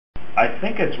I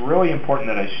think it's really important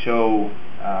that I show,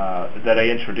 that I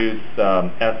introduce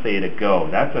SA to Go.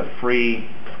 That's a free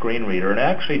screen reader, and it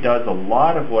actually does a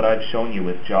lot of what I've shown you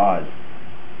with JAWS.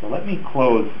 So let me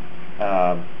close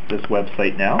this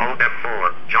website now,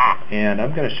 and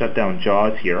I'm going to shut down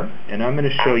JAWS here, and I'm going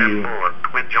to show you.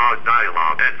 Quit JAWS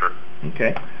dialog. Enter.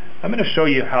 Okay, I'm going to show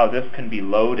you how this can be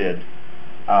loaded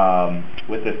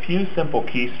with a few simple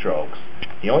keystrokes.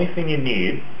 The only thing you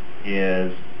need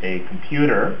is a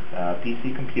computer,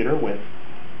 PC computer with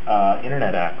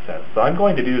internet access. So I'm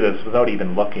going to do this without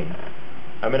even looking.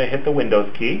 I'm going to hit the Windows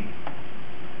key.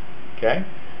 Okay.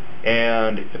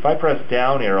 And if I press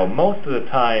down arrow, most of the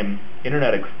time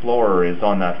Internet Explorer is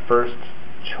on that first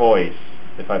choice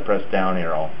if I press down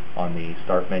arrow on the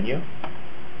start menu.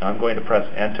 Now I'm going to press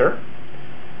enter,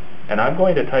 and I'm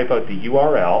going to type out the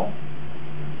URL.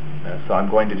 So I'm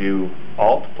going to do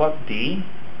Alt plus D,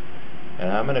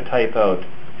 and I'm going to type out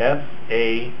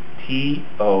satogo.com,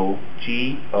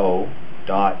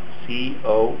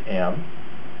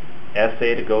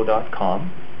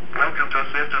 sa2go.com. Welcome to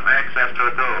System Access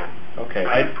to Go. Okay.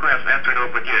 Please press enter to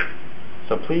begin.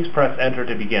 So please press enter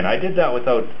to begin. I did that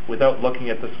without looking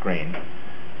at the screen.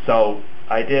 So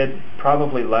I did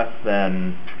probably less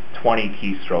than 20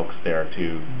 keystrokes there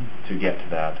to get to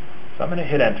that. So I'm going to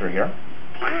hit enter here.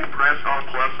 Please press Alt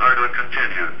plus R to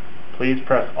continue. Please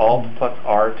press Alt plus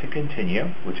R to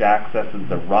continue, which accesses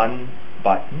the Run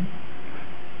button.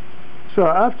 So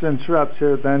I have to interrupt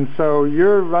here then. So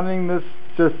you're running this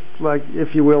just like,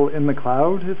 if you will, in the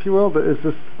cloud, if you will? Is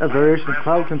this a variation of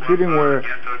cloud computing where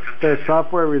the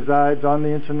software resides on the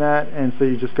internet, and so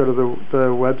you just go to the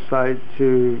website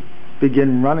to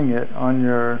begin running it on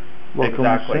your local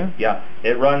machine? Yeah.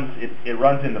 It runs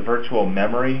in the virtual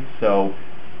memory, so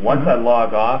once I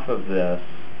log off of this,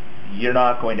 you're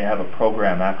not going to have a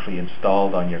program actually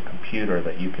installed on your computer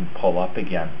that you can pull up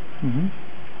again.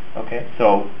 Okay,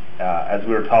 so as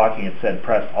we were talking, it said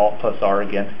press Alt plus R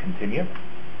again to continue.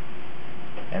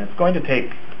 And it's going to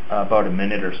take about a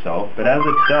minute or so, but as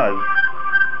it does,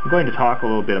 I'm going to talk a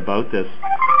little bit about this.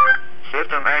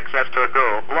 System Access to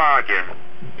Go. Login.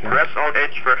 Okay. Press Alt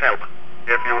H for help.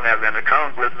 If you have an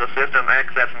account with the System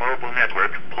Access mobile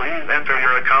network, please enter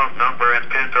your account number and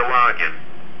PIN to login.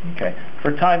 Okay.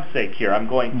 For time's sake here, I'm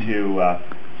going to,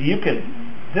 so you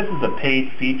can, this is a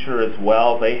paid feature as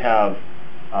well. They have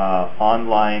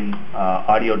online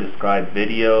audio described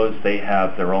videos. They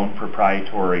have their own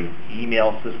proprietary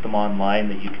email system online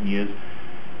that you can use.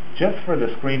 Just for the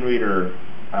screen reader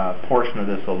portion of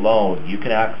this alone, you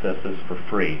can access this for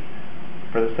free.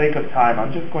 For the sake of time,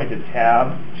 I'm just going to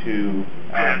tab to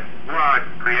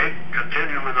create,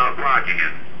 continue without logging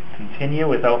in. Continue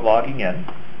without logging in.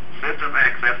 System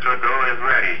Access to Go is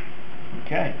ready.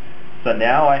 Okay. So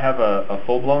now I have a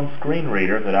full-blown screen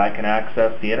reader that I can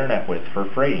access the internet with for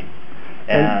free.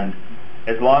 And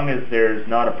as long as there's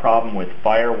not a problem with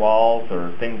firewalls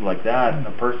or things like that,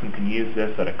 a person can use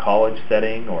this at a college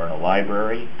setting or in a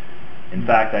library. In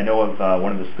fact, I know of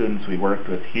one of the students we worked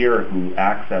with here who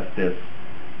accessed this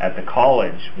at the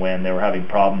college when they were having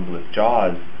problems with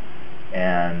JAWS,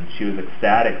 and she was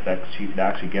ecstatic that she could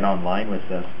actually get online with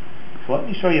this. So let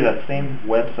me show you that same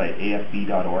website,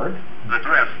 afb.org.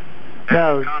 Address.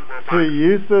 Now, to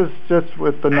use this just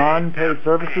with the non-paid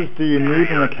services, do you need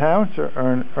an account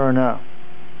or no?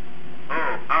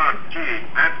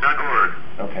 org.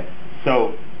 Okay,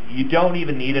 so you don't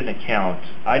even need an account.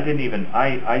 I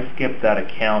skipped that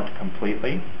account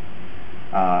completely,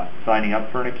 signing up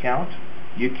for an account.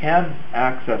 You can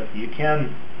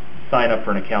sign up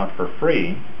for an account for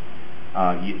free.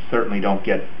 You certainly don't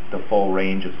get the full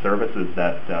range of services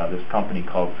that this company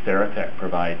called Serotek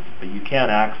provides, but you can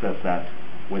access that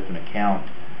with an account,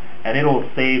 and it'll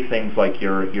save things like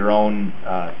your own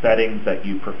settings that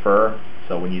you prefer.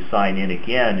 So when you sign in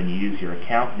again and you use your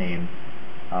account name,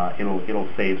 it'll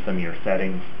save some of your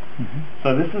settings.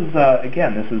 So this is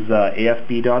again, this is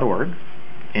afb.org,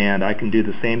 and I can do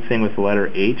the same thing with the letter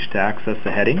H to access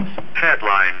the headings.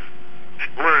 Headline.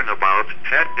 Learn about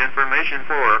head information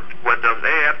for what does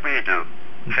AFB do?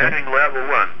 Okay. Heading level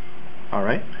 1. All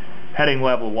right. Heading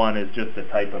level 1 is just the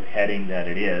type of heading that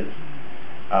it is.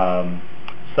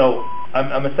 So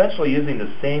I'm essentially using the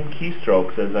same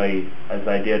keystrokes as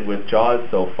I did with JAWS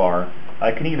so far.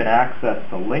 I can even access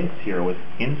the links here with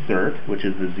insert, which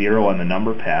is the 0 on the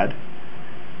number pad,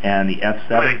 and the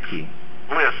F7 links. Key.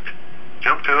 List.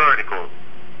 Jump to article.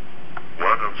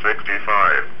 1 of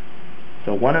 65.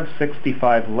 So 1 of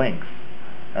 65 links.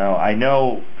 Now I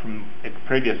know from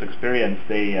previous experience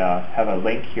they have a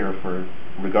link here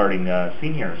regarding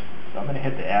seniors. So I'm going to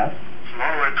hit the S.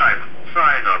 Smaller type.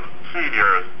 Sign up.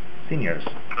 Seniors. Seniors.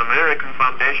 American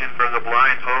Foundation for the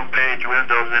Blind homepage,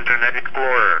 Windows Internet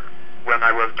Explorer. When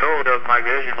I was told of my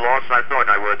vision loss, I thought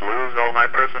I would lose all my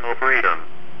personal freedom.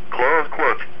 Close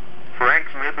quote. Frank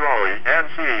Smith Raleigh,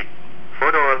 NC.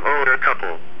 Photo of older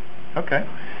couple. Okay.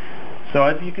 So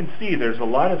as you can see, there's a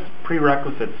lot of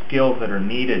prerequisite skills that are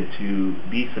needed to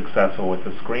be successful with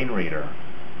the screen reader.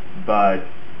 But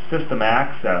system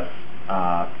access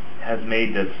has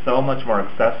made this so much more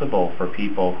accessible for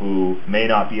people who may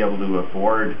not be able to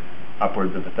afford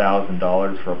upwards of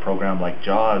 $1,000 for a program like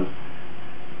JAWS.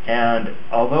 And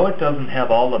although it doesn't have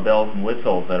all the bells and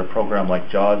whistles that a program like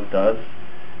JAWS does,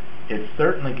 it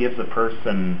certainly gives a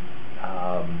person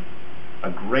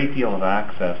a great deal of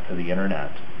access to the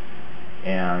internet.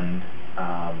 And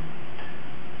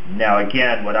now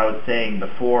again, what I was saying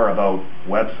before about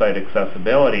website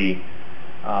accessibility,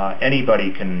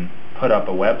 anybody can put up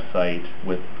a website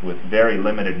with very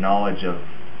limited knowledge of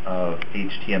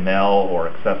HTML or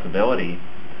accessibility.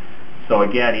 So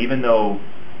again, even though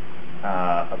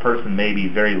a person may be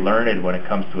very learned when it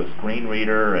comes to a screen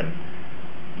reader and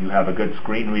you have a good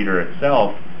screen reader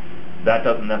itself, that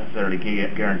doesn't necessarily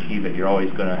guarantee that you're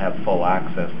always going to have full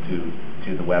access to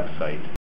the website.